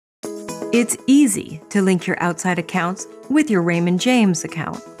It's easy to link your outside accounts with your Raymond James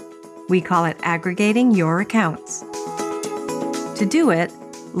account. We call it aggregating your accounts. To do it,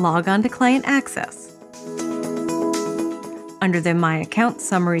 log on to Client Access. Under the My Account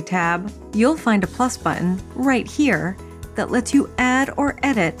Summary tab, you'll find a plus button right here that lets you add or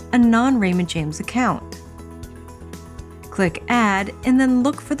edit a non-Raymond James account. Click Add and then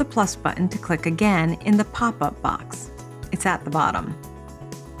look for the plus button to click again in the pop-up box. It's at the bottom.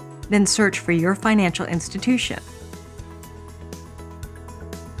 Then search for your financial institution.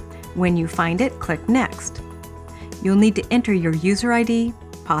 When you find it, click Next. You'll need to enter your user ID,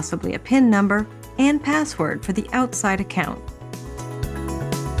 possibly a PIN number, and password for the outside account.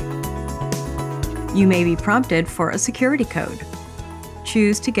 You may be prompted for a security code.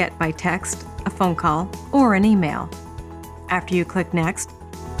 Choose to get by text, a phone call, or an email. After you click Next,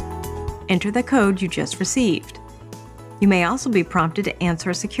 enter the code you just received. You may also be prompted to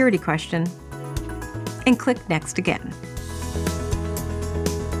answer a security question and click Next again.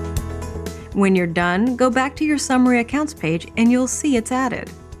 When you're done, go back to your Summary Accounts page and you'll see it's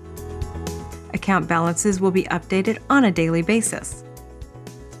added. Account balances will be updated on a daily basis.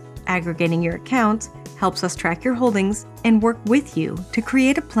 Aggregating your accounts helps us track your holdings and work with you to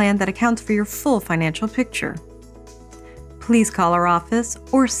create a plan that accounts for your full financial picture. Please call our office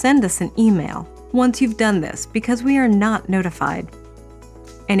or send us an email once you've done this because we are not notified.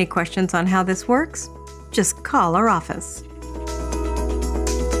 Any questions on how this works? Just call our office.